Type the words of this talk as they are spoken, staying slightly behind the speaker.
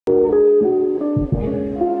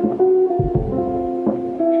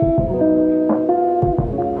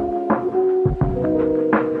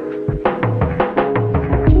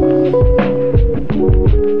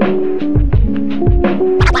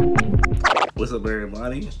What's up,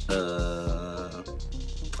 everybody? I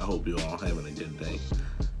hope you all having a good day.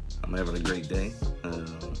 I'm having a great day.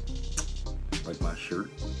 Like my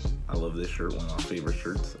shirt. I love this shirt, one of my favorite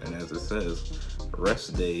shirts. And as it says,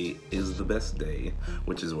 rest day is the best day,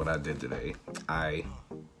 which is what I did today. I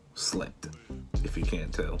slept, if you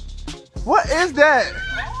can't tell. What is that?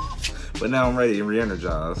 But now I'm ready and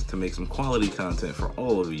re-energized to make some quality content for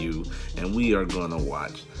all of you, and we are gonna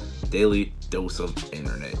watch Daily Dose of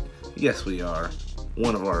Internet. Yes, we are.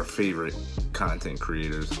 One of our favorite content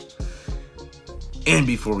creators. And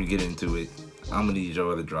before we get into it, I'm gonna need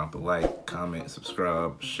y'all to drop a like, comment,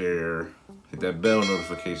 subscribe, share, hit that bell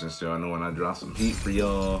notification so I know when I drop some heat for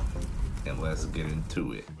y'all, and let's get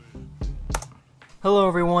into it. Hello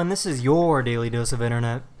everyone, this is your Daily Dose of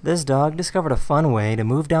Internet. This dog discovered a fun way to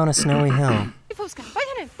move down a snowy hill.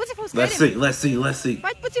 Let's see.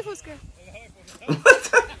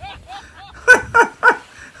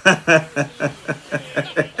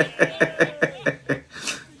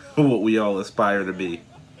 What we all aspire to be.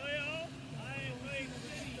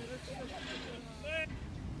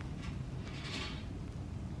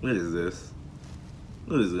 What is this?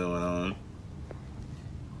 What is going on?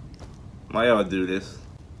 Why y'all do this?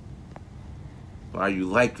 Why are you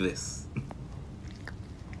like this?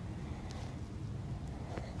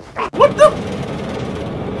 What the?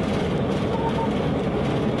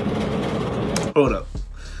 Hold up.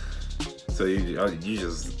 So you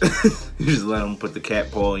just you just let them put the cat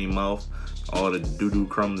paw in your mouth, all the doo-doo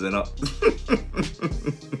crumbs in up.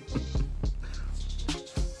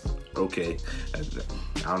 Okay,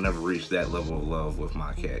 I'll never reach that level of love with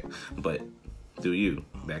my cat, but do you?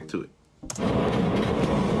 Back to it.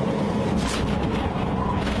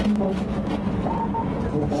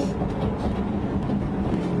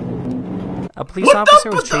 A police officer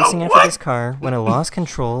was chasing after this car when it lost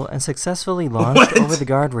control and successfully launched over the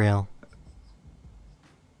guardrail.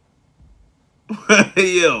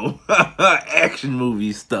 Yo, action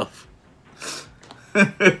movie stuff.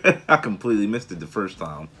 I completely missed it the first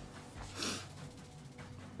time.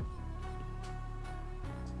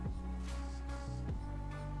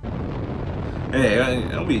 Hey,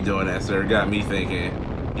 don't be doing that, sir. Got me thinking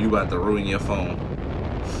you about to ruin your phone.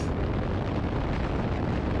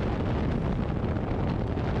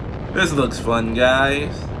 This looks fun,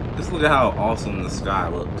 guys. Just look at how awesome the sky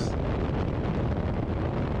looks.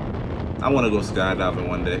 I want to go skydiving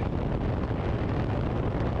one day.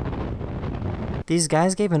 These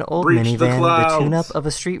guys gave an old minivan the tune-up of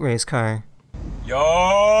a street race car.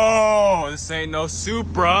 Yo, this ain't no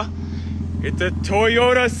Supra. It's a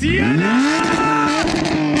Toyota Sienna.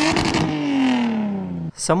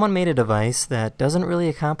 Someone made a device that doesn't really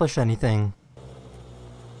accomplish anything.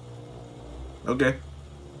 Okay.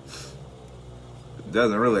 It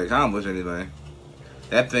doesn't really accomplish anything.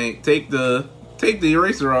 That thing, take the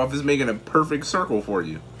eraser off, it's making a perfect circle for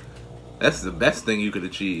you. That's the best thing you could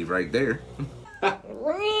achieve right there.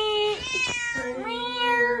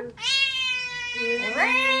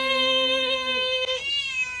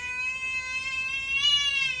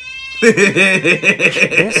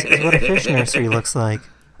 This is what a fish nursery looks like.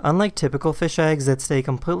 Unlike typical fish eggs that stay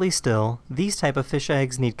completely still, these type of fish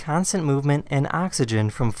eggs need constant movement and oxygen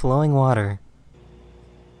from flowing water.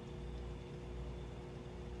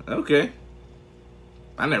 Okay.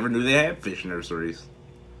 I never knew they had fish nurseries.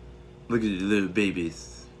 Look at the little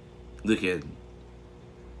babies. Look at them.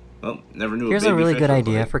 Well, never knew. Here's a really good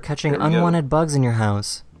idea for catching unwanted bugs in your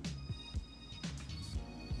house.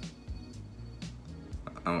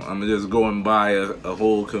 I'm just going by a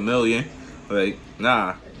whole chameleon. Like,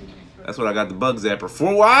 nah. That's what I got the bug zapper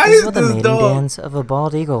for. Why This is is what the this mating dog? dance of a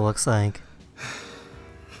bald eagle looks like.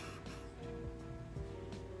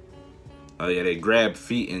 Oh yeah, they grab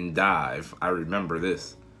feet and dive. I remember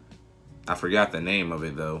this. I forgot the name of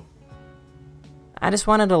it though. I just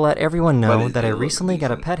wanted to let everyone know that I looks recently got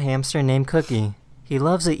a decent. pet hamster named Cookie. He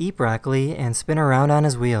loves to eat broccoli and spin around on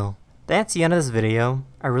his wheel. That's the end of this video.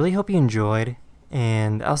 I really hope you enjoyed,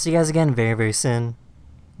 and I'll see you guys again very, very soon.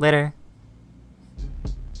 Later.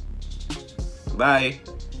 Bye.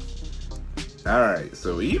 Alright,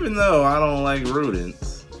 so even though I don't like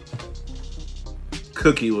rodents,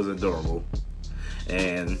 Cookie was adorable.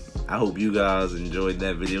 And I hope you guys enjoyed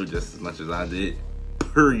that video just as much as I did,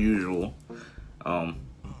 per usual.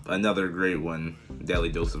 Another great one, Daily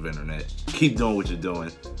Dose of Internet. Keep doing what you're doing.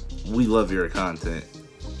 We love your content.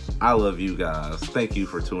 I love you guys. Thank you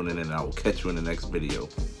for tuning in, and I will catch you in the next video.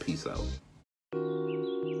 Peace out.